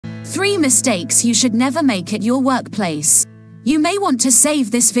3 mistakes you should never make at your workplace. You may want to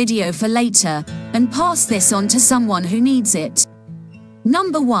save this video for later and pass this on to someone who needs it.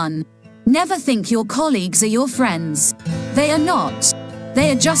 Number 1. Never think your colleagues are your friends. They are not.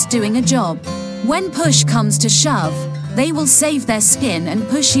 They are just doing a job. When push comes to shove, they will save their skin and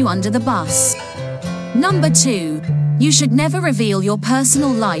push you under the bus. Number 2. You should never reveal your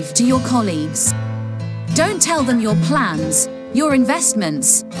personal life to your colleagues. Don't tell them your plans, your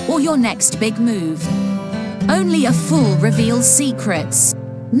investments, or your next big move. Only a fool reveals secrets.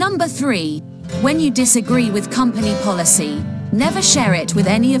 Number 3. When you disagree with company policy, never share it with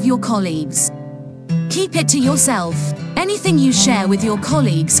any of your colleagues. Keep it to yourself. Anything you share with your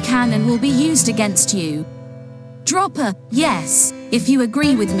colleagues can and will be used against you. Drop a "yes" if you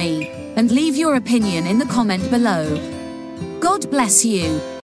agree with me, and leave your opinion in the comment below. God bless you.